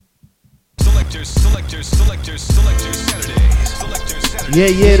Yeah,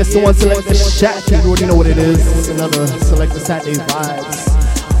 that's the one Selector Shaq. You already know what it is. It's another Selector Saturday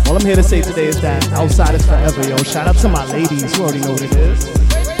vibes. All I'm here to say today is that outside is forever, yo. Shout out to my ladies. You already know what it is.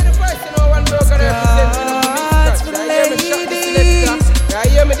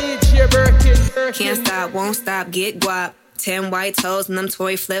 Can't stop, won't stop, get guap. 10 white toes and them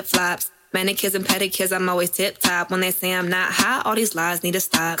toy flip-flops. Manicures and pedicures, I'm always tip-top. When they say I'm not hot, all these lies need to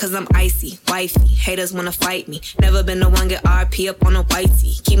stop. Cause I'm icy, wifey, haters wanna fight me. Never been the one get RP up on a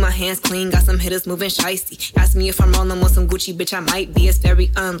whitey. Keep my hands clean, got some hitters moving shicey. Ask me if I'm rolling with some Gucci, bitch, I might be. It's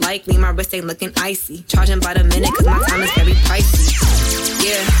very unlikely, my wrist ain't looking icy. Charging by the minute cause my time is very pricey.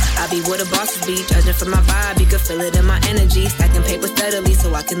 Yeah, I be where the bosses be. Judging from my vibe, you can feel it in my energy. Stacking paper steadily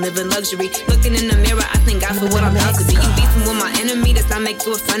so I can live in luxury. Looking in the mirror, I thank God for what I'm about to be. You beefing with my enemy, that's not make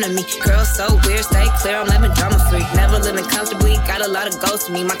you a friend of me. Girl, so weird, stay clear, I'm living drama free. Never living comfortably, got a lot of goals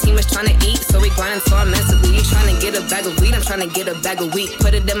for me. My team is trying to eat, so we grinding so immensely. You trying to get a bag of weed, I'm trying to get a bag of wheat.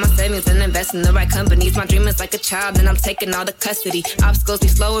 Put it in my savings and invest in the right companies. My dream is like a child, and I'm taking all the custody. Obstacles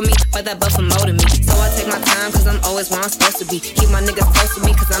be slowing me, but that buffer molding me. So I take my time, cause I'm always where I'm supposed to be. Keep my niggas close to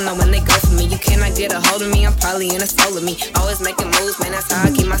me, cause I know when they go for me. You cannot get a hold of me, I'm probably in a soul of me. Always making moves, man, that's how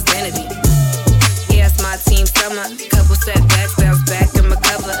I keep my sanity. Yeah, it's my team summer. Couple setbacks, bounce back and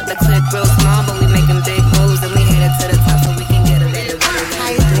recover. The clip real small, but we making big moves, and we headed to the top so we can get a little.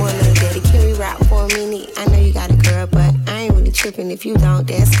 How you doing, little daddy? Can we rap for a minute? I know you got a girl, but I ain't really tripping. If you don't,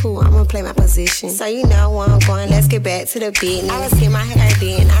 that's cool. I'm gonna play my position. So you know where I'm going. Let's get back to the business. I was getting my hair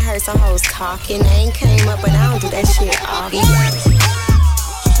done. I heard some hoes talking. They ain't came up, but I don't do that shit often.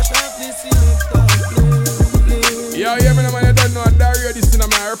 Yo, yeah, man, you don't know Dario, this in I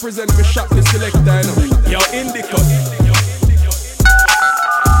represent me shop the selector, you know. Yo, Indica.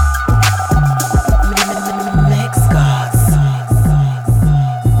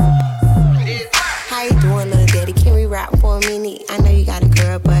 How you doing, little daddy? Can we rap for a minute? I know you got a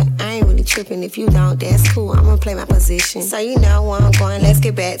girl, but I ain't really tripping. If you don't, that's cool. I'm gonna play my position. So you know where I'm going. Let's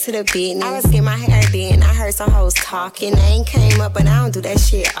get back to the business. I was getting my hair done. I heard some hoes talking. They ain't came up, but I don't do that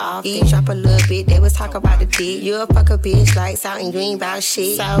shit often. You drop a little bit. They was talk about the dick. You a fuck a bitch, lights out and you ain't about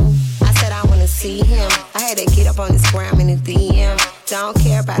shit. So I said I wanna see him. I had to get up on his gram in the DM. Don't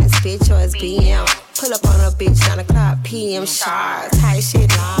care about his bitch or his BM. Pull up on a bitch 9 o'clock PM sharp. Tight shit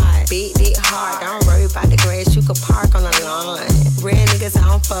line. Big dick hard. Don't worry about the grass. You could park on the lawn. Real niggas I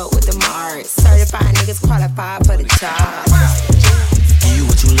don't fuck with the marks. Certified niggas qualified for the job. Give you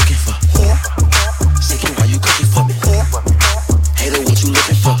what you looking for. Sick it while you cooking for me. Hater, what you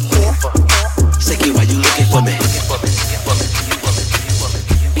looking for? Sick it while you looking for me.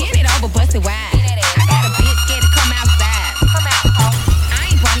 Bend it over, bust it wide. I got a bitch scared to come outside.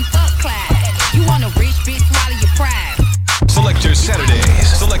 I ain't Bonnie, fuck Clyde. You want a rich bitch, swallow your pride. Selector Saturdays.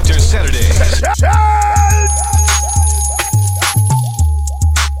 Selector Saturdays.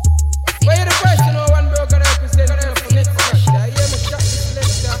 Where the question no one broke and represent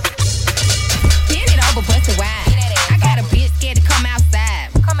Bend it over, bust it wide. I got a bitch scared to come outside.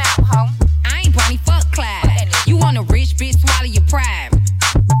 Come out, home. I ain't Bonnie, fuck Clyde. You want a rich bitch, swallow your pride.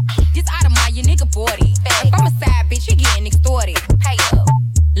 This out of my your nigga 40. If I'm a side bitch, you getting extorted. Pay up.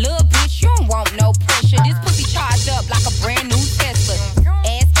 Little bitch, you don't want no pressure. This pussy charged up like a brand new Tesla.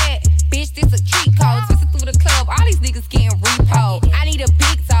 Ass fat, bitch, this a cheat code. Twisted through the club, all these niggas getting repo. I need a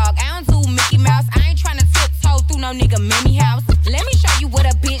big dog, I don't do Mickey Mouse. I ain't tryna tiptoe through no nigga Mimi house. Let me show you what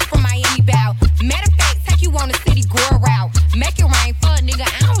a bitch from Miami bout. Matter of fact, take you on the city girl route. Make it rain for a nigga,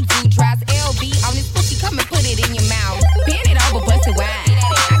 I don't do drops. LB on this pussy, come and put it in your mouth. Bend it over, bust it wide.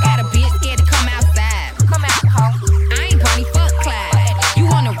 I got a bitch scared to come outside. Come out, ho. I ain't Bonnie, fuck Clyde. You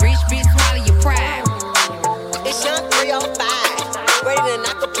want a rich bitch, swallow your pride. It's young 305. Ready to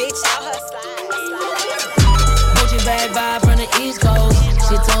knock a bitch out her slide. Gucci bad vibe from the East Coast.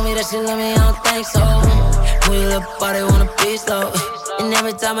 She told me that she love me, I don't think so. When you look body on a bitch though. And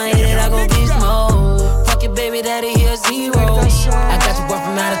every time I hit it, I go beast mode. Fuck your baby daddy, here's zero. I got your boy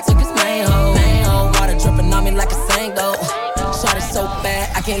from out of took his main hoe. Water dripping on me like a Sango. Shot it so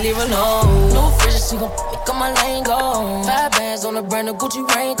bad, I can't leave her alone. No fish, she gon' pick up my lane go. 5 bands on the brand new Gucci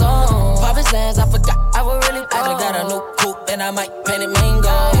rain go. Poppin' sands, I forgot I was really broke. I just got a new coupe and I might paint it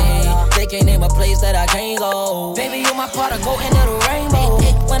mango. Hey, they can't name a place that I can't go. Baby, you my part, I go into the rainbow.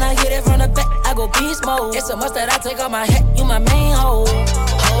 When I hit it from the back, I go beast mode. It's a must that I take off my hat, you my main hoe.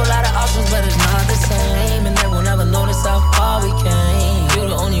 Whole lot of options, but it's not the same. And they will never notice how far we came. You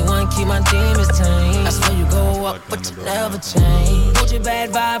the only one, keep my demons tame. I swear you go up, but you never change. Gucci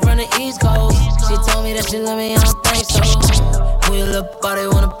bad vibe from the East Coast. She told me that she love me, I don't think so. When you look body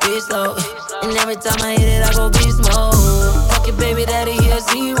on a bitch slow. And every time I hit it, I go beast mode. Fuck your baby daddy, here's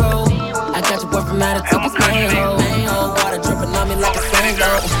zero. I got your girl from out of top of main hole. Water dripping on me like a sand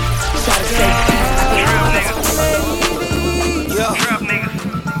though. Try to say fast, I can yeah. Trap niggas.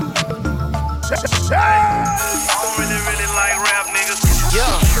 I don't really like rap niggas.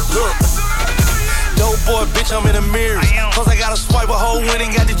 Yeah, look. Dope boy, bitch, I'm in the mirror. Cause I got a swipe a hoe when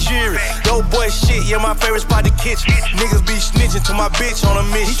ain't got the jury. Dope boy shit, yeah, my favorite spot the kitchen. Niggas be snitching to my bitch on a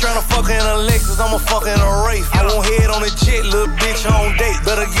mission. He tryna fuck her in a Lexus, I'ma fuck her in a Wraith. I won't head on a jet, little bitch on date.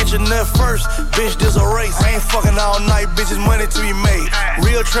 Better get your nut first, bitch, this a race. I ain't fucking all night, bitches, money to be made.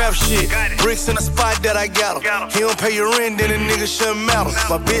 Real trap shit, bricks in the spot that I got him. He don't pay your rent, then the nigga shouldn't matter.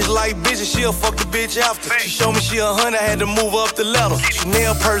 My bitch like bitches, she'll fuck the bitch after. She showed me she 100, had to move up the ladder.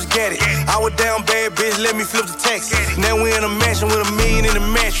 Chanel purse, get it. I was down bad, bitch, let me flip the taxi. Now we in a mansion with $1 million in the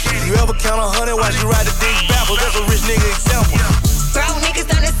mattress. You ever count 100 while you ride the dick backwards? That's a rich nigga example. Broke niggas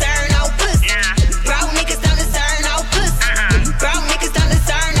don't deserve no pussy. Broke niggas don't deserve no pussy. Broke niggas don't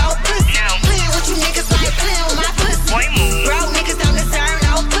deserve no pussy. Playing with you niggas like playing with my pussy. Broke niggas don't deserve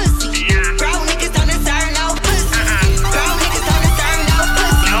no pussy. Broke niggas don't deserve no pussy. Broke niggas don't deserve no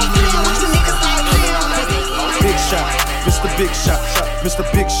pussy. Playing with you niggas like playing with my pussy. Big shot, Mr. Big Shot, Mr.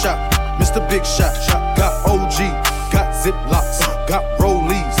 Big Shot, Mr. Big Shot. Got OG, got Ziplocs, got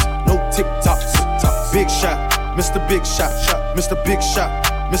Rollies, no TikToks. Big shot, Mr. Big Shot, Mr. Big Shot,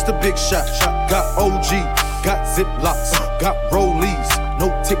 Mr. Big Shot. Got OG, got Ziplocs, got Rollies, no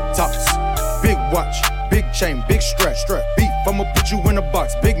TikToks. Big watch, big chain, big strap. Beef, I'ma put you in a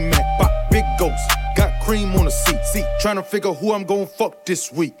box. Big Mac, pop, big ghost. Got cream on the seat. Tryna figure who I'm gon' fuck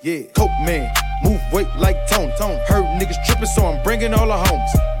this week. Yeah, Coke man, move weight like Tone. Heard niggas trippin', so I'm bringing all the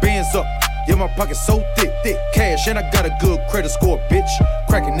homies. Bands up. Yeah, my pocket's so thick, cash, and I got a good credit score, bitch.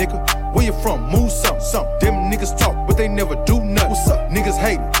 Crackin' nigga, where you from? Move something. Them niggas talk, but they never do nothing. What's up? Niggas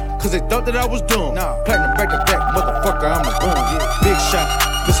hatin', cause they thought that I was dumb. Nah, platinum back to back, motherfucker, I'm the one, yeah. Big shot,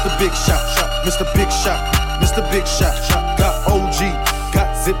 Mr. Big Shot, Mr. Big Shot, Mr. Big Shot. Got OG,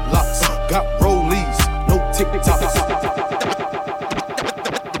 got Ziplocs, got Rollies, no TikToks.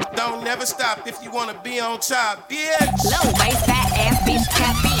 Don't never stop if you wanna be on top, bitch. Low waist, fat ass bitch,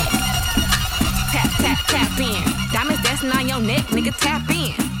 tap in. Tap in. Diamonds dancing on your neck, nigga, tap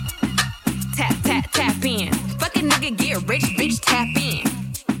in. Tap in. Fucking nigga get rich, bitch, tap in.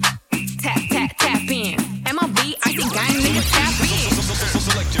 Tap in. MLB, I think gang, nigga, tap in.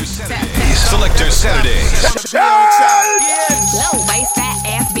 Selector Saturdays. Low waist, fat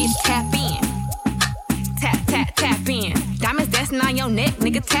ass bitch, tap in. Tap in. Diamonds dancing on your neck,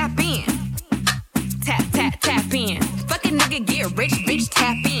 nigga, tap in. Tap in. Fucking nigga get rich, bitch,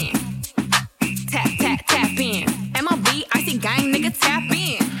 tap in. Tap in. MLB, I see gang, nigga, tap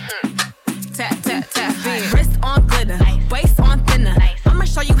in. Tap in. Wrist on glitter, waist on thinner. I'ma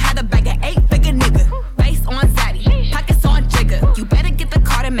show you how to bag an 8-figure nigga. Face on zaddy, pockets on jigger. You better get the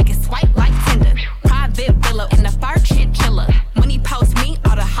card and make it swipe like Tinder. Private villa in the fur chinchilla. When he post me,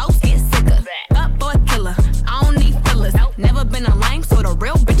 all the hoes get sicker. Up boy killer, I don't need fillers. Never been a lame, so the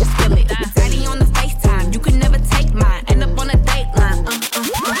real bitches feel it. Daddy on the FaceTime, you can never take mine. End up on a dateline.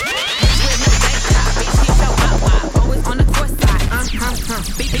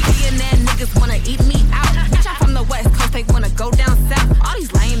 Billionaire niggas wanna eat me out. Bitch, I'm from the West Coast, they wanna go down south. All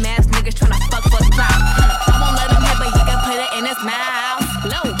these lame ass niggas tryna fuck for clout. I won't let him hit, but he can put it in his mouth.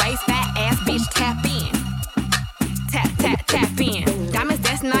 Low waist, fat ass bitch, tap in. Tap in. Diamonds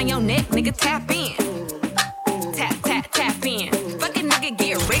dancing on your neck, nigga, tap in. Tap in. Fucking nigga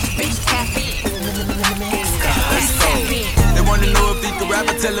get rich, bitch, tap in. Tap in. They wanna know if he can rap,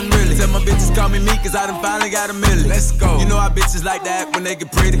 I tell him really. Tell my bitches call me me, cause I done finally got a million. Let's go. You know how bitches like to act when they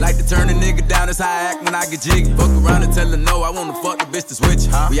get pretty. Like to turn a nigga down, that's how I act when I get jiggy. Fuck around and tell her no, I wanna fuck the bitch to switch.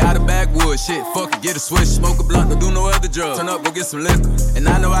 We out of backwoods, shit, fuck it, get a switch. Smoke a blunt, don't do no other drugs. Turn up, go get some liquor. And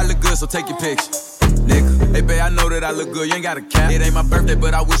I know I look good, so take your picture. Nigga, hey babe, I know that I look good, you ain't got a cap. It ain't my birthday,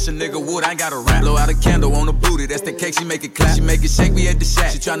 but I wish a nigga would, I ain't got a rap. Blow out a candle on the booty, that's the cake, she make it clap. She make it shake, we at the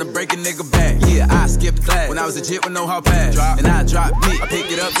shack. She tryna break a nigga back. Yeah, I skipped class when I was a jit with no hard pass. And I drop me, I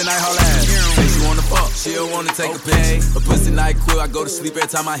pick it up, then I haul ass. Say she wanna fuck, she don't wanna take a picture. A pussy night quill, I go to sleep every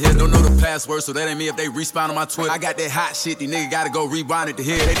time I hit. Don't know the password, so that ain't me if they respawn on my Twitter. I got that hot shit, these niggas gotta go rewind it to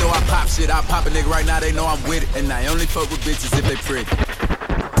hear. They know I pop shit, I pop a nigga right now, they know I'm with it. And I only fuck with bitches if they pretty.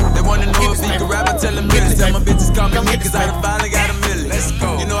 They wanna know if he can rap, I tell them really. Tell my bitches call me me, cause I done finally got a million. Let's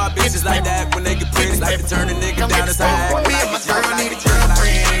go. You know how bitches like to act when they get pretty. Like to turn a nigga down, that's how I act. Me and my girl need a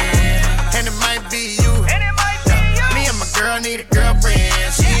girlfriend, and it might be you. Me and my girl need a girlfriend.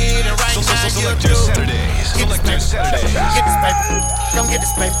 She the right now, you do. Selector Saturdays. Get this paper, come get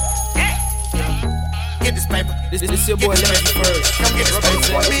this paper. Get this paper. This your boy Lemonzy first. Come get this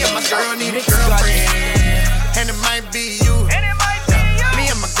paper. Me and my girl need a girlfriend, and it might be you. Me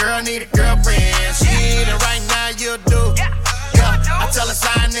and my girl girl need a girlfriend. She need it right now, you do. Yeah, I tell her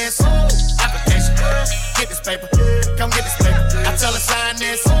sign this application. Get this paper, come get this paper. I tell her sign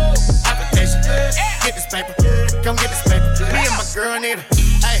this application. Get this paper, come get this paper. Me and my girl need it.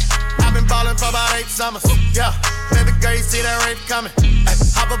 Hey, I've been ballin' for about 8 summers. Yeah, baby girl, you see that rape coming. Ay,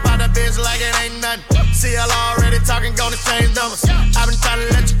 hop up out that bitch like it ain't nothing. See y'all already talking, gonna change numbers. I've been trying to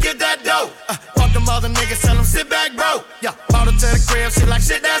let you get that dough. Fuck them other niggas, tell them sit back, bro. Yeah, bought her to the crib, she like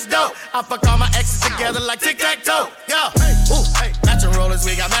shit, that's dope. I fuck all my exes together like tic-tac-toe. Yeah, ooh, hey, matching rollers,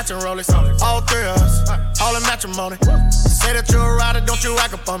 we got matching rollers. All 3 of us, all in matrimony. Say that you're a rider, don't you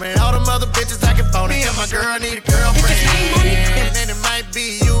act up on me. All them other bitches acting phony. Me and my girl need a girlfriend, and it might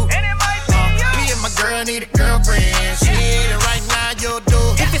be you. Me and my girl need a girlfriend. She need it right now, you'll do.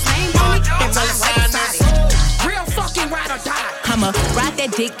 If it's ain't money, then tell her sign this. Real fucking ride or die. I'ma ride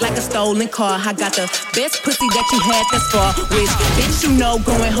that dick like a stolen car. I got the best pussy that you had thus far. Which bitch you know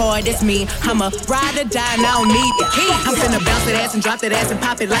going hard, it's me. I'ma ride or die and I don't need the key. I'm finna bounce that ass and drop that ass and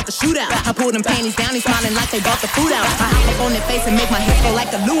pop it like a shootout. I pull them panties down, he's smiling like they brought the food out. I hop up on their face and make my hips go like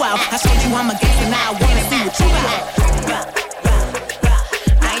a luau. I showed you I'm a gangster, now I wanna see what you got.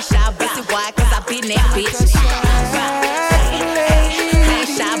 I ain't shy, busy, why? Cause I been that bitch.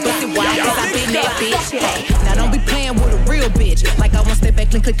 Now don't be playing with a real bitch. Like I won't step back,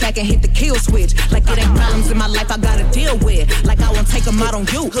 click, clack, and hit the kill switch. Like it ain't problems in my life I gotta deal with. Like I won't take them out on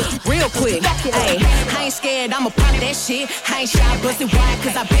you real quick. Hey, I ain't scared, I'ma pop that shit. I ain't shy, busted wide,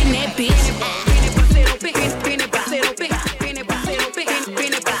 cause I been that bitch.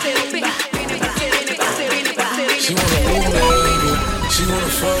 She wanna move it, she wanna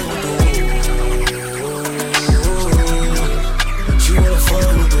fuck with the she wanna fuck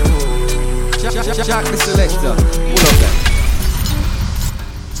with the Jack the selector, pull up that.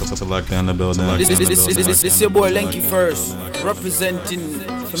 Select in the building. This your boy Lenky First, representing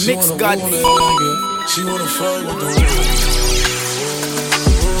for Mix God. She wanna fuck with the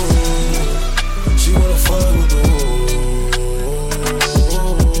she wanna fuck with the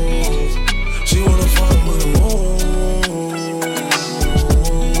she wanna fuck with the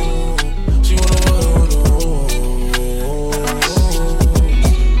she wanna fuck with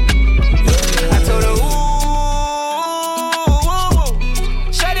I told her, ooh,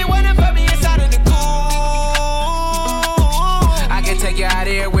 shawty wanna put me inside of the cool. I can take you out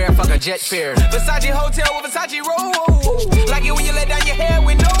everywhere, fuck a jet fare. Versace hotel with Versace roll. Like it when you let down your hair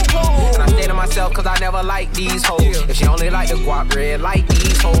with no clothes. And I stay to myself cause I never like these hoes. If she only like the guap red, like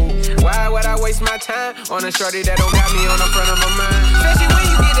these hoes. Why would I waste my time on a shorty that don't got me on the front of her mind? Especially when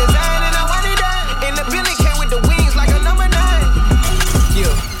you get designed and I want it done. And the building came with the wings like a number 9.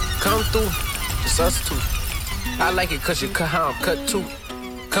 Yeah, come through, just us two. I like it cause you cut how I'm cut too.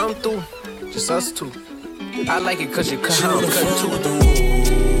 Come through, just us two. I like it cause you cut how I'm cut too.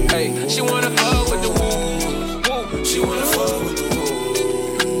 Hey, she wanna fuck with the woo. She wanna fuck with the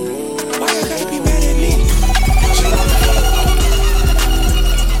why you gotta be mad at me?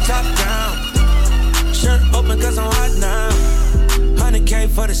 Top down, shirt open cause I'm hot now. 100K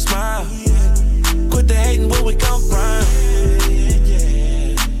for the smile. Quit the hating when we come round.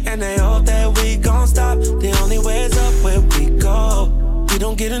 And they hope that we gon' stop. The only way is up where we go. We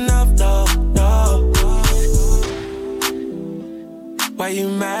don't get enough though, no. Why you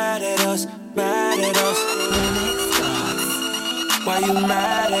mad at us, mad at us? Why you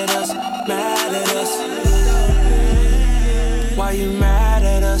mad at us, mad at us? Why you mad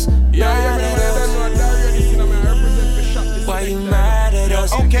at us, mad at us? Why you mad at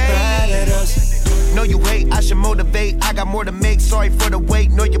us, mad at us? Know you hate, I should motivate. I got more to make, sorry for the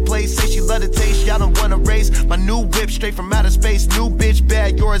wait. Know your place, say she love the taste. Y'all don't wanna race. My new whip straight from outer space. New bitch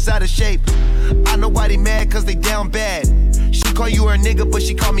bad, yours out of shape. I know why they mad, cause they down bad. She call you her nigga, but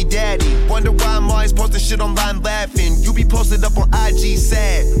she call me daddy. Wonder why I'm always posting shit online laughing. You be posted up on IG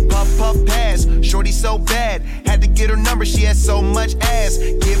sad. Puff, puff, pass, shorty so bad. Had to get her number, she has so much ass.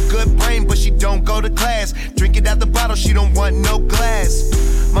 Give good brain, but she don't go to class. Drink it out the bottle, she don't want no glass.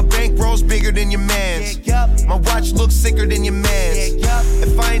 My bankroll's bigger than your man's. My watch looks sicker than your man's.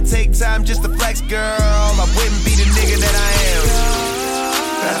 If I ain't take time just to flex, girl, I wouldn't be the nigga that I am.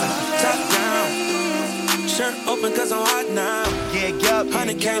 Top down, shirt open cause I'm hot now.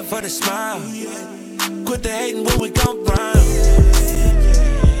 100K for the smile. Quit the hating when we come round.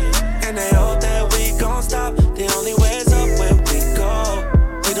 And they hope that we gon' stop. The only way is up where we go.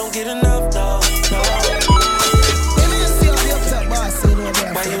 We don't get enough though, no.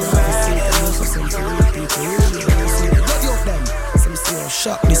 Why you mad at us?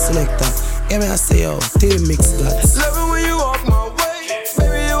 Shock the selector. Yeah, me I say, yo, team mix that. Love it when you walk my way.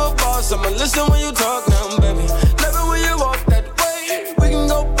 Baby, you a boss. I'ma listen when you talk now, baby. Love it when you walk that way. We can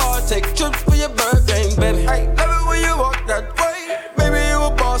go far. take trips for your birthday, baby. Hey, love it when you walk that way. Baby, you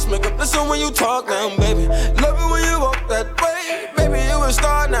a boss, make up listen when you talk now, baby. Love it when you walk that way. Baby, you a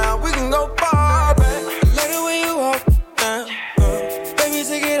star now, we can go far, baby. Love it when you walk down, baby,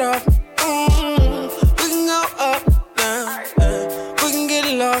 take it off. We can go up now, we can get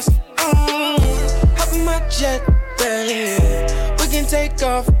lost. Hop in my jet, baby, we can take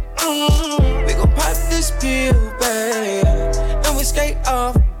off. We gon' pop this pill, baby, and we skate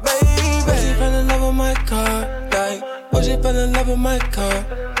off, baby. Oh, she fell in love with my car, like, oh, she fell in love with my car.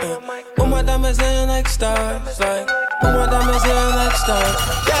 Put my diamonds in like stars, like, put my diamonds in like stars.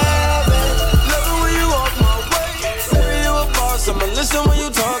 Yeah, baby, love it when you walk my way. Baby, you a boss, I'ma listen when you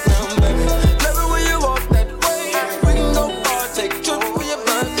talk now, baby. Love it when you walk that way. We can go far, take trips for your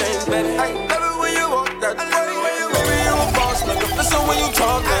birthday, baby. Love it when you walk that way. Baby, you a boss, make up listen when you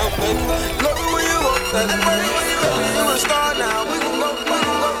talk now, baby. Love it when you walk that way. Baby, you a star now, we can go, we can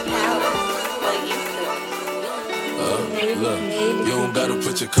go. Look, you don't gotta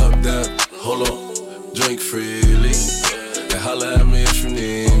put your cup down. Hold on, drink freely and holla at me if you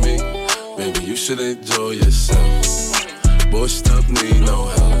need me. Baby, you should enjoy yourself. Boy, stuff need no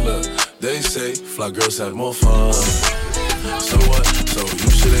help. Look, they say fly girls have more fun. So what? So you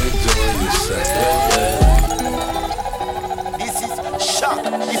should enjoy yourself. This is Shock,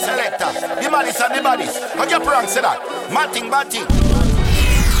 the selector. The baddies and the baddies. How you pronounce that? Matting, batting.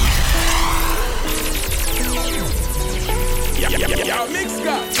 Yo, mix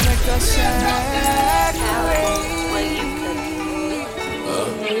got.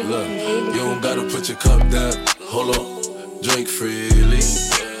 Look, you don't gotta put your cup down. Hold on, drink freely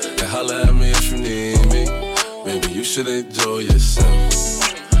and holla at me if you need me. Baby, you should enjoy yourself.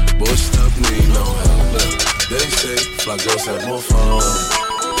 Boy, stuff need no help. Look, they say fly girls have more fun.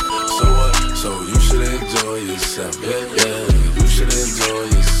 So what? So you should enjoy yourself. Yeah, you should enjoy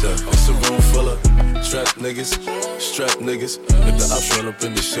yourself. It's a room full of trap niggas, strap niggas. If the ops run up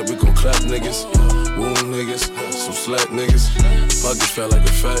in this shit, we gon' clap niggas. Wound niggas, some slack niggas. Pockets felt like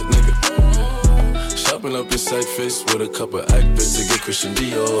a fat nigga. Shopping up in sack face with a couple actors to get Christian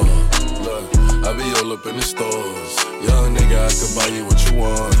Dior. Look, I be all up in the stores. Young nigga, I can buy you what you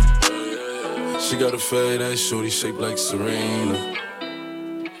want. She got a fade ass shorty shaped like Serena.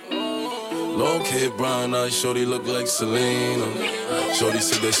 Long hair, brown eyes, shorty look like Selena. Shorty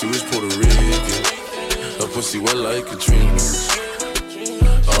said that she was Puerto Rican. Her pussy wet like Katrina.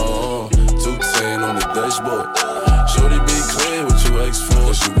 Oh, 210 on the dashboard. Shorty be clear what you ask for.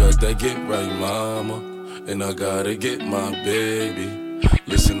 Cause you got that get right, mama. And I gotta get my baby.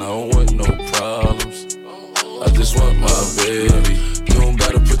 Listen, I don't want no problems. I just want my baby. You don't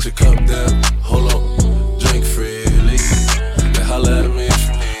gotta put your cup down. Hold on, drink freely and holla at me if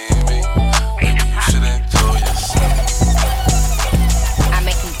you need me. Baby, you should enjoy yourself. I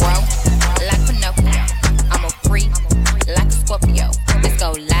make him grow like Pinocchio. I'm a freak like a Scorpio. Let's go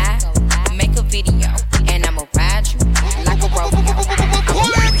live, make a video, and I'ma ride you like a rodeo.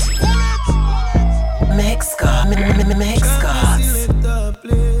 Mexico.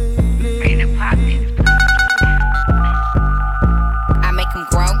 I make him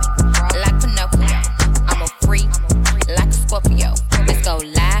grow like Pinocchio. I'm a freak like a Scorpio. Let's go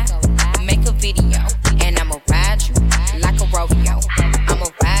live, make a video, and I'ma ride you like a rodeo. I'ma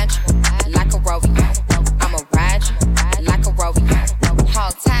ride you like a rodeo. I'ma ride you like a rodeo.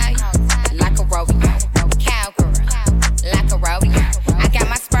 Hog tie like a rodeo. Cowgirl like a rodeo. I got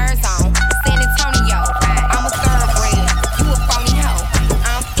my spurs on, San Antonio. I'm a thoroughbred, you a phony hoe.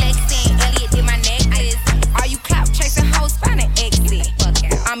 I'm flexing, Elliot did my necklace. Are you clout chasing hoes? Find an exit.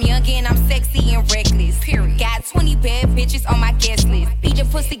 I'm young and I'm sexy and reckless. Period. Got 20 bad bitches on my guest list. Eat your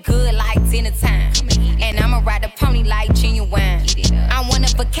pussy good like dinner time. And I'ma ride the pony like genuine. I'm one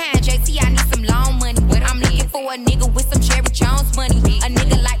of a kind, JT, I need some long money. I'm looking for a nigga with some Jerry Jones money. A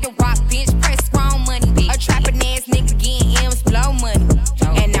nigga like the rock, bench press strong money. A trapping ass nigga getting M's blow money.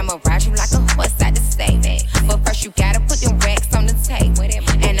 And I'ma ride you like a horse out the stable. But first you gotta put them racks on the table.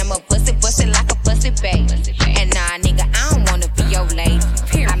 And I'ma bust it like a busted baby. And nah, nigga, I don't wanna be your lady.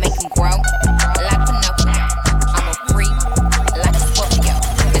 I make him grow like Pinocchio. I'm a freak like a Scorpio.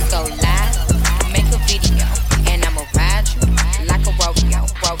 Let's go live, make a video, and I'ma ride you like a rodeo.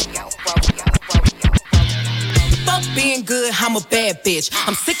 Fuck being good, I'm a bad bitch.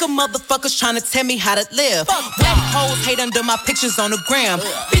 I'm sick of motherfuckers trying to tell me how to live. Whack hoes hate under my pictures on the gram.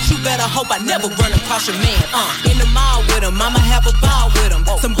 Bitch, you better hope I never run across your man. In the mall with him, I'ma have a ball with him.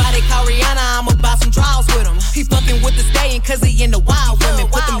 Somebody call Rihanna, I'ma buy some draws with him. He fucking with the stallion cause he in the wild women.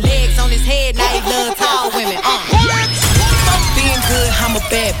 Put them legs on his head, now he love tall women. Fuck being good, I'm a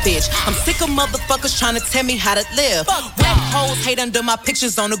bad bitch. I'm sick of motherfuckers trying to tell me how to live. Whack hoes hate under my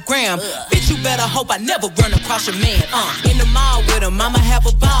pictures on the gram. Bitch, you better hope I never run across your man. In the mall with him, I'ma have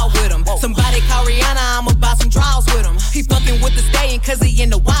a ball with him. Somebody call Rihanna, I'ma buy some draws with him. He fucking with the stallion cause he in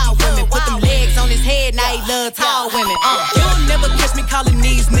the wild women. Put them legs on his head, now he love tall women. You'll never catch me calling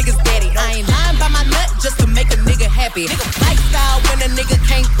these niggas daddy. I ain't lying by my nut just to make a nigga happy. Lifestyle when a nigga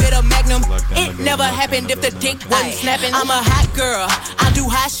can't fit a magnum. It never happened if the dick wasn't snapping. I'm a hot girl, I do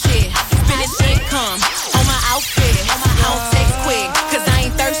hot shit. Finish income on my outfit. I don't text quick, cause I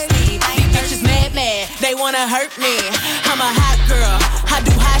ain't thirsty. These bitches mad, they wanna hurt me. I'm a hot girl, I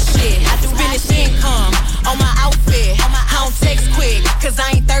do hot shit. Finish income on my outfit. I don't text quick, cause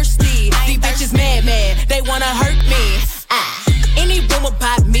I ain't thirsty. These bitches mad, they wanna hurt me. Any room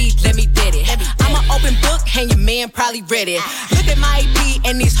about me, let me get it. I'm an open book, and your man probably read it. Look at my EP,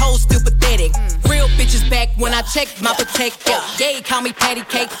 and these hoes still pathetic. Real bitches back when I check my protector. Yeah, he call me patty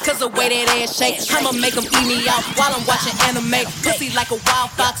cake, cause the way that ass shake. I'ma make him eat me out while I'm watching anime. Pussy like a wild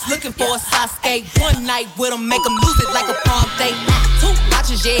fox, looking for a Sasuke. One night with him, make him lose it like a prom date. 2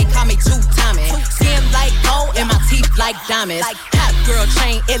 watches, yeah, call me 2-timing. Skin like gold, and my teeth like diamonds. Hot girl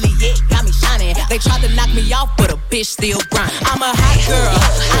chain, Elliot, got me shining. They tried to knock me off, but a bitch still grind. I'm a hot girl,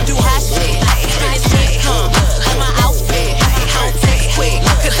 I do hot shit. Finish income on my outfit. I don't text quick,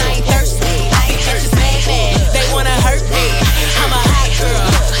 cause I ain't thirsty. These bitches mad, they wanna hurt me. I'm a hot girl,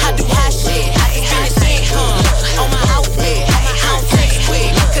 I do hot shit. Finish income on my outfit. I don't text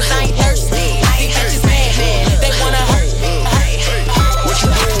quick, cause I ain't thirsty. These bitches mad, they wanna hurt me. What you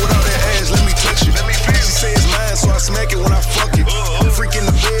doing with all that ass? Let me touch it. She say it's mine, so I smack it when I fuck it. Freak in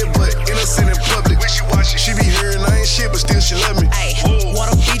the bed, but innocent in public. She be hearing I ain't shit, but still she love me.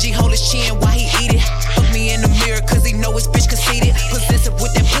 Water Fiji, hold his chin while he eat it. Look me in the mirror, cause he know his bitch conceited. Possessive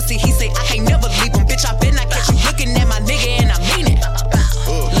with that pussy, he say I can't never leave him. Bitch, I been not catch you looking at my nigga, and I mean it.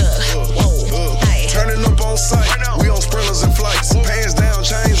 Turning up on sight, we on sprinters and flights. Pants down,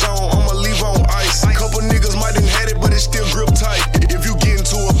 chains on, I'ma leave on ice. Couple niggas might done had it, but it's still grip tight. If you get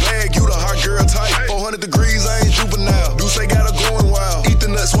into a bag, you the hot girl type. 400 degrees, I ain't juvenile. Do say got her going wild. Eat the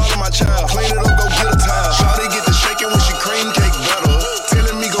nut, swallow my child. Clean it up, go get a towel. Shawty get the shaking when she cream cake better.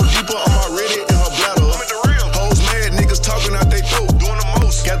 Telling me go deeper, I'm already in her bladder. Hoes mad, niggas talking out they throat. Doing the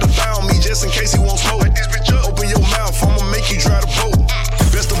most. Got to foul me just in case he won't smoke. Open your mouth, I'ma make you dry the boat.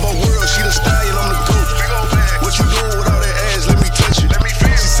 Best of both worlds, she the stallion, I'm the goat. What you doing with all that ass? Let me touch it.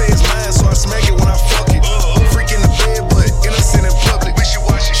 She say it's mine, so I smack it when I fuck it. Freak in the bed, but innocent in public.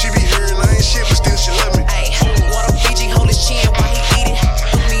 She be hearing I ain't shit, but still she love me. Water Fiji, hold his chin while he eat it.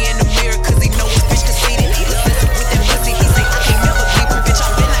 Look me in the mirror, cause he know his bitch conceited. Possessive with that pussy, he say I can't never leave him. Bitch,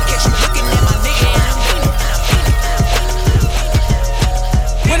 I been not catch you looking at my nigga, and I mean it.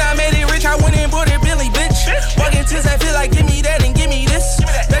 When I made it rich, I went and bought it Billy, bitch. Walking tills, I feel like give me that and give me this.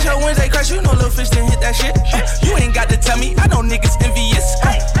 That's your Wednesday crush, you know Lil Fish didn't hit that shit. You ain't got to tell me, I know niggas envious.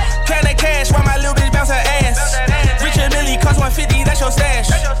 Can of cash, while my little bitch bounce her ass. Richard Millie cost 150, that's your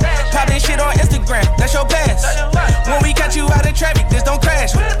stash. Poppin' shit on Instagram, that's your pass. When we catch you out in traffic, just don't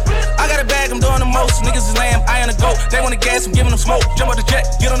crash. I got a bag, I'm doing the most. Niggas is lamb, I on the goat. They wanna gas, I'm giving them smoke. Jump out the jet,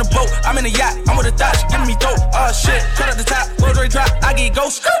 get on the boat. I'm in the yacht, I'm with a thought, she giving me dope. Oh shit, cut up the top, roll Dre drop, I get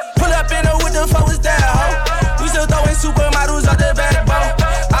ghost. Pull up in her with the fuck was that, ho? We still throwing supermodels out the back, bro.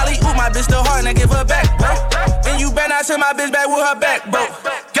 Ollie, ooh, my bitch still hard and I give her back, bro. And you better not send my bitch back with her back, bro.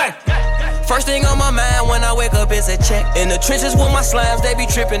 Gang. First thing on my mind when I wake up is a check. In the trenches with my slimes, they be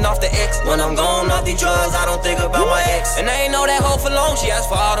tripping off the X. When I'm gone off these drugs, I don't think about my ex. And I ain't know that hoe for long, she asked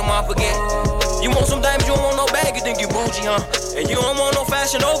for all them I forget. You want some diamonds, you don't want no bag, you think you bougie, huh? And you don't want no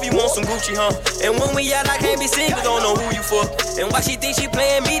fashion over, you want some Gucci, huh? And when we out, I can't be seen, cause don't know who you for. And why she think she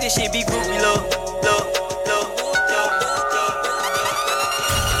playing me, this shit be groupie love, love, love.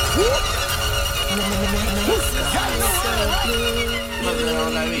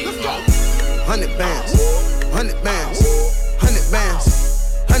 100 bands, 100 bands, 100 bands,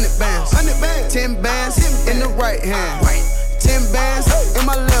 100 bands, 100 bands, 10 bands in the right hand, 10 bands in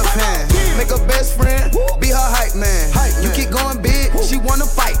my left hand. Make her best friend, be her hype man. You keep going big, she wanna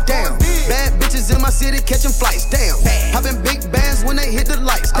fight, damn. Bad bitches in my city catching flights, damn. Popping big bands when they hit the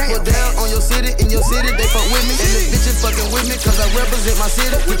lights, damn. I put down on your city, in your city they fuck with me. And the bitches fucking with me, cause I represent my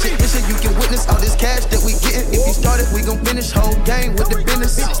city. With your mission, you can witness all this cash that we gettin'. If you started, we gon' finish whole game with the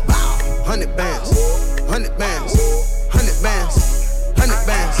business. 100 bands, 100 bands, 100 bands, 100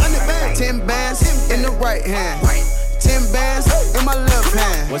 bands, 10 bands in the right hand, 10 bands in my left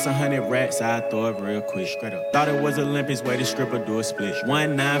hand. What's 100 rats? I throw it real quick. Straight up. Thought it was Olympics, way to stripper do a split.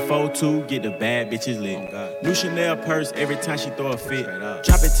 1942, get the bad bitches lit. New Chanel purse every time she throw a fit.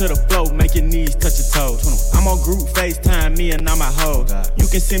 Drop it to the floor, make your knees touch your toes. I'm on group FaceTime, me and all my hoes. You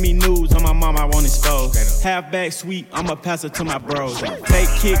can send me news on my mom, I won't expose. Half back sweep, I'ma pass it to my bros. Fake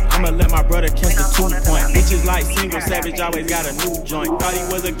kick, I'ma let my brother catch the 2 point. Bitches like single savage, always got a new joint. Thought he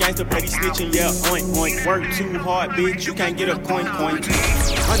was a gangster, but he snitching, yeah, oink, oink. Work too hard, bitch, you can't get a coin.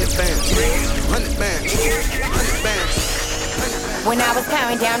 100 bands, 100 bands, 100 bands. When I was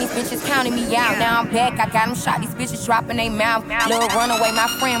counting down, these bitches counting me out. Now I'm back, I got them shot, these bitches dropping they mouth. Little runaway, my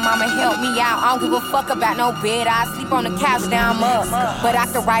friend, mama help me out. I don't give a fuck about no bed, I sleep on the couch, now I'm up. But I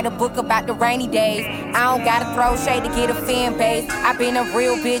could write a book about the rainy days. I don't gotta throw shade to get a fan base. I been a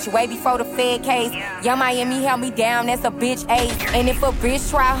real bitch way before the Fed case. Young Miami held me down, that's a bitch ace. And if a bitch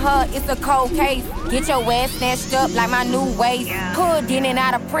try her, it's a cold case. Get your ass snatched up like my new waist. Hood in and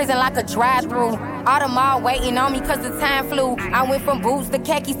out of prison like a drive-thru. All the mall waiting on me cause the time flew. I went from boots to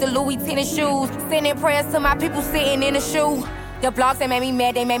khakis to Louis tennis shoes. Sending prayers to my people sitting in the shoe. The blogs that made me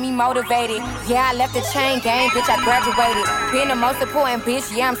mad, they made me motivated. Yeah, I left the chain gang, bitch, I graduated. Been the most important bitch,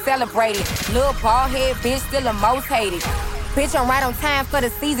 yeah, I'm celebrated. Little bald head bitch, still the most hated. Bitch, I'm right on time for the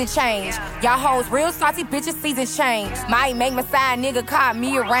season change. Y'all hoes real salty bitches, season change. Might make my side nigga call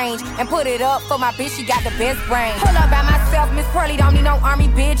me arrange and put it up for my bitch, she got the best brain. Pull up by myself, Miss Pearly, don't need no army,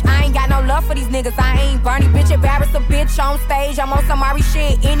 bitch. I ain't got no love for these niggas, I ain't Bernie, bitch. Embarrass a bitch on stage, I'm on some Ari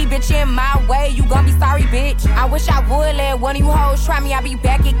shit. Any bitch in my way, you gon' be sorry, bitch. I wish I would let one of you hoes try me. I be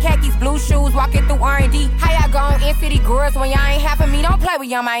back in khakis, blue shoes, walking through R&D. How y'all gon' in-city girls when y'all ain't half of me? Don't play with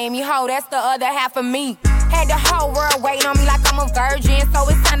Young Miami hoe, that's the other half of me. Had the whole world waiting on me like I'm a virgin. So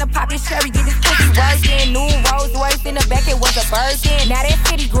it's time to pop this cherry, get this pussy working. New Rolls Royce in the back, it was a virgin. Now that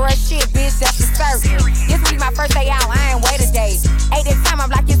city girl shit, bitch, that's the certain. This be my first day out, I ain't wait a day. Ain't this time, I'm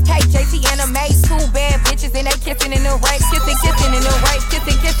like it's cake, JT and a mate. 2 bad bitches and they kissing in the rape. Kissing in the rape.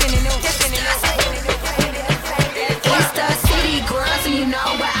 Kissing in the It's the city girls and you know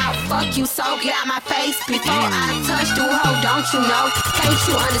where I'll fuck you. So get out my face before I touch you, hoe, don't you know? Can't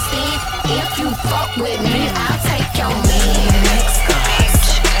you understand? If you fuck with me, I'll take your man. Bitch,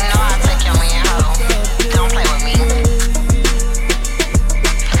 no, I'll take your man, hoe. Don't play with me.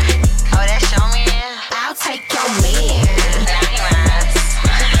 Oh, that's your man? I'll take your man. Now you ass.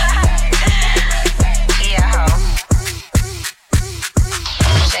 Yeah, hoe.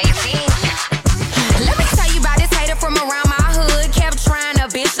 Jay-Z. Let me tell you about this hater from around my hood. Kept trying to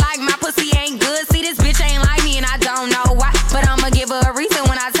bitch like my pussy ain't good. See, this bitch ain't like me and I don't know why. But I'ma give her a reason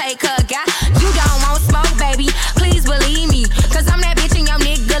when I take her guy. You don't want smoke, baby, please believe me. Cause I'm that bitch and your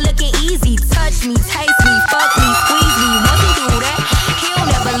nigga looking easy. Touch me, taste me, fuck me, squeeze me. Once you do that, he'll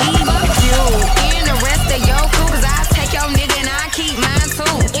never leave you. And the rest of your crew, cause I take your nigga and I keep mine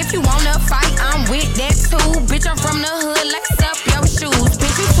too. If you wanna fight, I'm with that too. Bitch, I'm from the hood, lace up your shoes.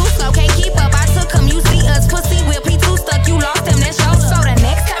 Bitch, you too slow, can't keep up. I took him, you see us, pussy whip, he too stuck, you lost him, that's your. So the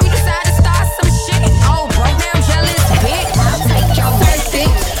next time you decide to start some shit, oh, broke down, jealous bitch, I'll take your first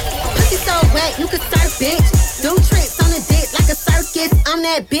bitch. Pussy so wet, you can surf, bitch. Do tricks on the dick like a circus. I'm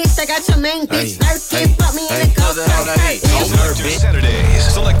that bitch, I got your main bitch. Lurking, fuck me in the ghost. Selector Saturdays.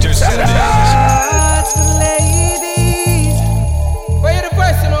 Selector Saturdays. Ladies. Why you the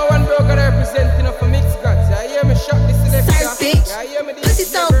person who one broker representing of a mix guns? I hear me shot this selector. Surf, bitch. Pussy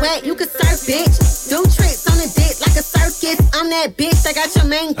so wet, you can surf, bitch. Do tricks on the dick like a circus. I'm that bitch, I got your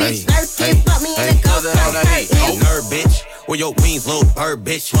main bitch. Lurking, fuck me in the ghost. Nerd bitch, where your wings, little bird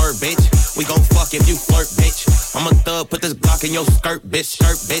bitch, word bitch. We gon' fuck if you flirt, bitch. I'm a thug, put this Glock in your skirt, bitch,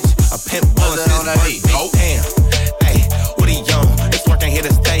 A pimp boss, this bitch, damn. Hey, what he on? This work ain't here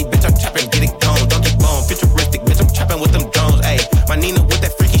to stay, bitch. I'm trapping, get it gone. Don't get bone, futuristic, bitch. I'm trapping with them drones. Hey, my Nina with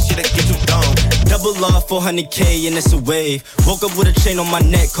that freaky shit that get you gone. Double off 400K and it's a wave. Woke up with a chain on my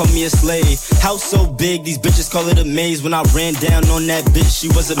neck, call me a slave. House so big, these bitches call it a maze. When I ran down on that bitch, she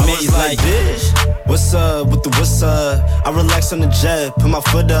was amazed. Like, bitch, what's up with the what's up? I relax on the jet, put my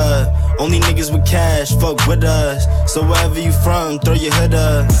foot up. Only niggas with cash, fuck with us. So wherever you from, throw your hood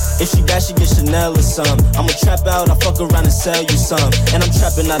up. If she got, she get Chanel or some. I'ma trap out, I fuck around and sell you some. And I'm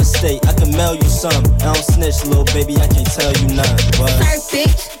trapping out of state, I can mail you some. I don't snitch, little baby, I can't tell you nothing. What? Surf,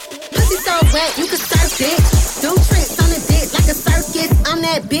 bitch. Pussy so wet, you can surf, bitch. Do tricks on the dick like a circus. I'm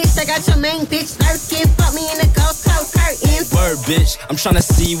that bitch, I got your main bitch. Lurking, fuck me in the ghost coat curtains. Word, bitch, I'm tryna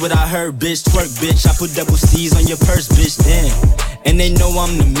see what I heard, bitch. Twerk, bitch, I put double C's on your purse, bitch, damn. And they know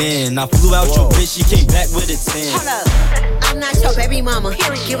I'm the man. I flew out your bitch, she came back with a 10. Hold up, I'm not your baby mama.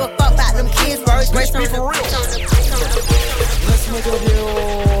 Give a fuck about them kids, words, bitch, be for real. Let's make a deal.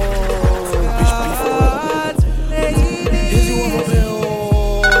 Bitch, be for real. Here's you over pill.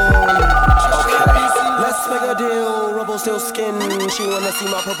 you wanna see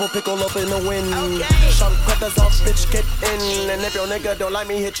my purple pickle up in the wind. Some cutters off, bitch, get in. And if your nigga don't like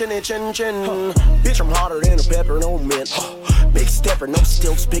me, hit chin, chin, chin. Bitch, I'm hotter than a pepper, no mint. Big stepper, no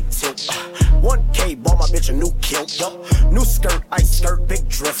stilts, big tilt. 1K, bought my bitch a new kilt. New skirt, ice skirt, big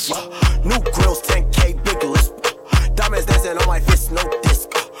dress. New grills, 10K, big list. Diamonds dancing on my fist, no disc.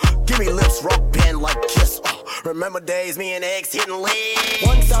 Give me lips, rock band like Kiss. Remember days, me and X hitting legs.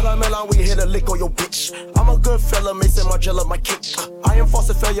 Once out of Milan, we hit a lick on your bitch. I'm a good fella, Mason Margiela, my kick. I am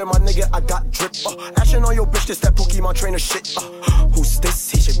false failure, my nigga, I got drip. Action on your bitch, this that Pokemon trainer shit. Who's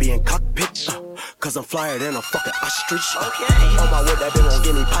this? He should be in cockpit. Cause I'm flyer than a fucking ostrich. On my way, that bitch won't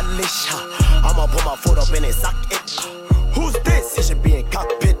give me polish. I'ma put my foot up in his socket. Who's this? He should be in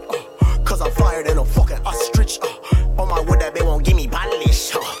cockpit. Cause I'm flyer than a fucking ostrich. On my way, that bitch won't give me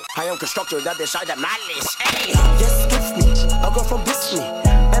polish. I am constructor, that bitch I demolish. Hey. Yes, give me a girl from Disney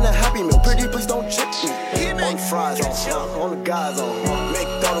and a Happy Meal. Pretty, please don't chip me. On fries on the guys on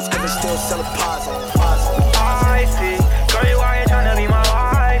McDonald's, cause they still selling pies on. I see, girl, you out here tryna be my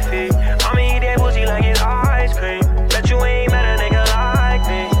wifey. I'ma eat that pussy like it's ice cream. Bet you ain't met a nigga like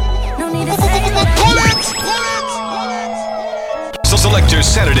me. No need to say So Selector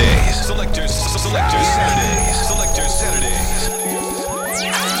Saturdays. Selector Saturdays. Selector Saturdays.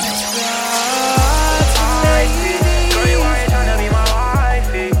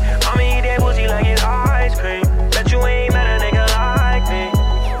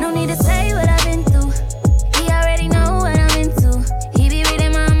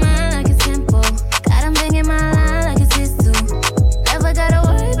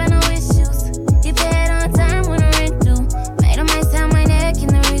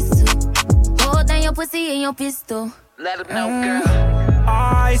 Pistol. Let him know, girl.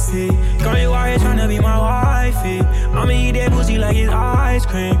 I see, girl, you out here tryna be my wifey. I'ma eat that pussy like it's ice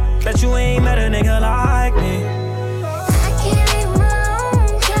cream. Bet you ain't met a nigga like me.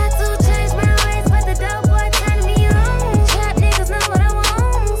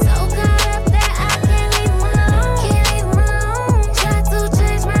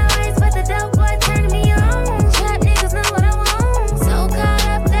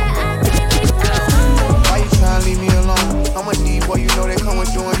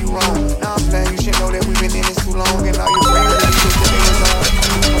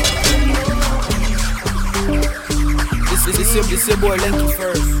 It's your boy Lenky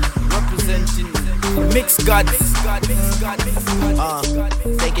first, representing Mix Gods.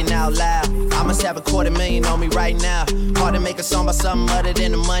 Thinking out loud, I must have $250,000 on me right now. Hard to make a song about something other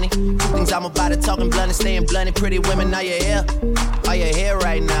than the money. Two things I'm about to talking blunt and staying blunt. Pretty women, are you here? Are you here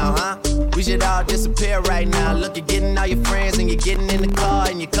right now, huh? We should all disappear right now. Look, you're getting all your friends and you're getting in the car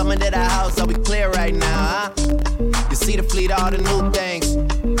and you're coming to the house. Are we clear right now, huh? You see the fleet, all the new things.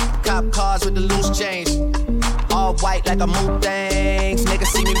 Cop cars with the loose change. All white like a mood things. Niggas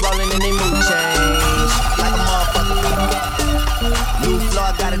see me rolling and they mood change. Like a motherfucker. New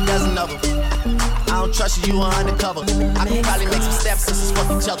floor, got a dozen of them. I don't trust you, you are undercover. I can probably make some stepsisters fuck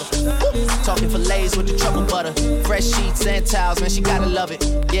each other. Talking fillets with the truffle butter. Fresh sheets and towels, man, she gotta love it.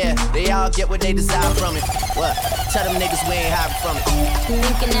 Yeah, they all get what they desire from it. What? Tell them niggas we ain't hiding from it.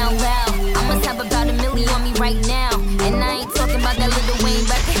 Thinking out loud, I must have about $1 million on me right now. And I ain't talking about that little Wayne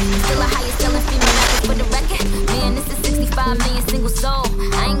record. Still a highest selling female rapper for the record. Man, this is 65 million single soul.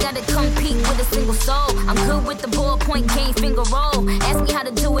 I ain't gotta compete with a single soul. I'm good with the ballpoint game, finger roll. Ask me how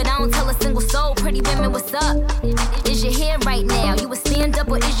to do it, I don't tell a single soul. Pretty women, what's up? Is you here right now? You a stand up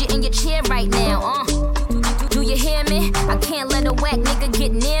or is you in your chair right now? Do you hear me? I can't let a whack nigga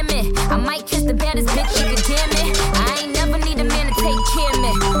get near me. I might kiss the baddest bitch, you can damn it. I ain't never need a man to take care of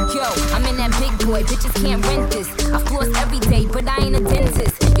me. Yo, I'm in that big boy, bitches can't rent this. I floss every day, but I ain't a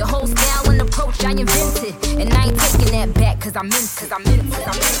dentist. Your whole style and approach I invented. And I ain't taking that back, cause I'm in.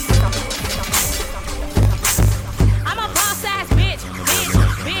 I'm a boss ass bitch.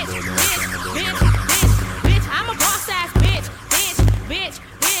 I'm a boss ass bitch.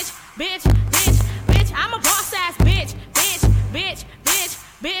 I'm a boss ass bitch.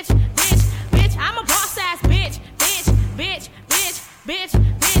 I'm a boss ass bitch.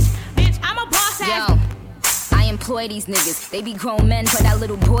 I'm a boss ass. Yo, I employ these niggas. They be grown men, but I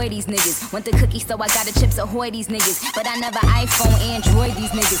little boy these niggas. Want the cookie, so I got the chips ahoy these niggas. But I never iPhone, Android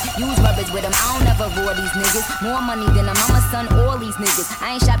these niggas. Use rubbers with them, I don't ever roar these niggas. More money than a mama, son, all these niggas.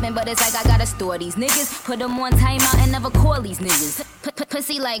 I ain't shopping, but it's like I gotta store these niggas. Put them on timeout and never call these niggas.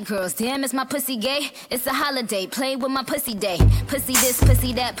 Pussy like girls, damn, is my pussy gay? It's a holiday, play with my pussy day. Pussy this,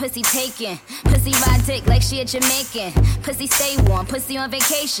 pussy that, pussy taken. Pussy ride dick like she a Jamaican. Pussy stay warm, pussy on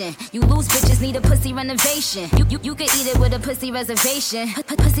vacation. You loose bitches need a pussy renovation. You can eat it with a pussy reservation.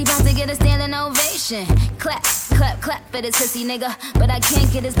 Pussy about to get a standing ovation. Clap, clap, clap for this pussy nigga. But I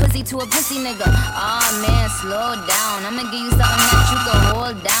can't get his pussy to a pussy nigga. Aw man, slow down. I'ma give you something that you can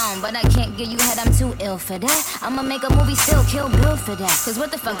hold down. But I can't give you head, I'm too ill for that. I'ma make a movie, still Kill Bill for that. Cause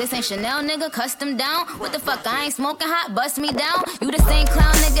what the fuck, this ain't Chanel nigga, custom down. What the fuck, I ain't smoking hot, bust me down. You the same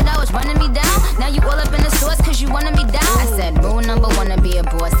clown nigga that was running me down. Now you all up in the source cause you wanna me down. I said rule number one to be a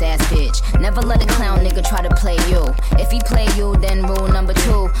boss ass bitch. Never let a clown nigga try to play you. If he play you, then rule number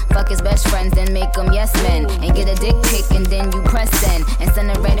two, fuck his best friends and make them yes men. And get a dick pic and then you press send. And send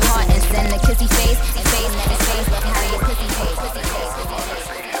a red heart and send a kissy face. And face, and how your pussy face.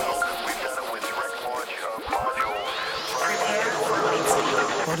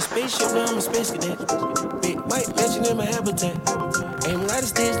 On the spaceship, now I'm a space cadet. Big white mansion in my habitat. Aim light a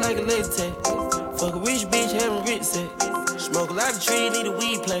stage like a laser tag. Fuck a rich bitch, having rich set. Smoke a lot of trees, need a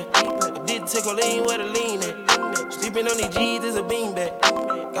weed plant. I did tickle lean where the lean at. Sleeping on these G's is a beanbag.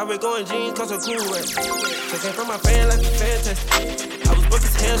 Got red going jeans, cause I'm cool right. Checking from my fan like a fantastic. I was broke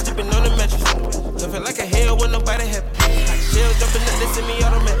as hell, sleeping on the mattress. Living like a hell with nobody happy. Hot shell jumping up, they send me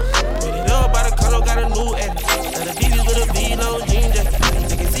automatic. Made it up by the color, got a new edit. Got a BB with a V-long jean jacket.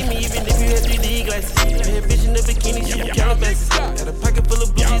 They can see me even if you had 3D glasses. Bad bitch in the bikini, she from Calabasas. Got a pocket full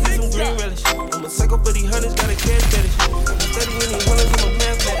of booties and some green relish. I'm a psycho for these hunters, got a cash fetish. Studying these hunters, I'm a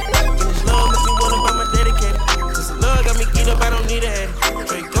mathematic. And this love makes me wanna buy my dedicated. Since the love got me geeked up, I don't need a addict.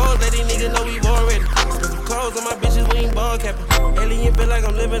 Straight goals, let these niggas know we've already. Spend some clothes on my bitches, we ain't ball capping. Alien feel like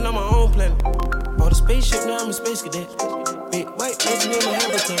I'm living on my own planet. Bought a spaceship, now I'm a space cadet. Big white mansion in my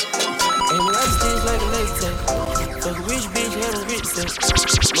habitat. Aim a lot of stage like a laser tag. Fuck a rich bitch, having rich sex.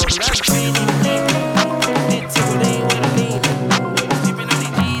 Smoke a lot of trees, need a lean back. Did tickle lean with a lean back. Sleeping on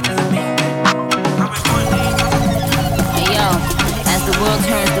these G's, that's a bean back. Hey yo, as the world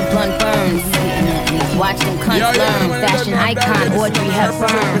turns, the blunt burns. Watch them cunts learn. Fashion icon Audrey Hepburn.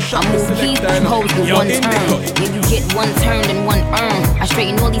 I move keys, pose with one turn. Yeah, you get one turn and one earn. I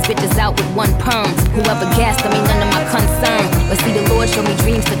straighten all these bitches out with one perm. Whoever gassed them ain't none of my concern. But see the Lord show me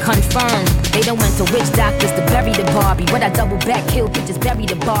dreams to confirm. They done went to witch doctors to bury the Barbie. But I double back, kill bitches, bury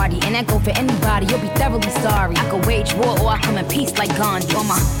the body. And that go for anybody, you'll be thoroughly sorry. I could wage war or I come in peace like Gandhi. All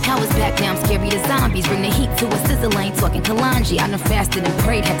my powers back now, I'm scary to zombies. Bring the heat to a sizzle, I ain't talking Kalanji. I done fasted and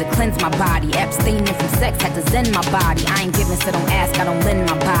prayed, had to cleanse my body. Abstaining from sex, had to zen my body. I ain't giving, so don't ask, I don't lend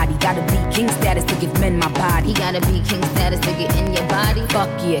my body. Gotta be king status to give men my body. He gotta be king status to get in your body. Fuck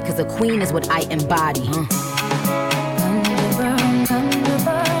yeah, cause a queen is what I embody, huh?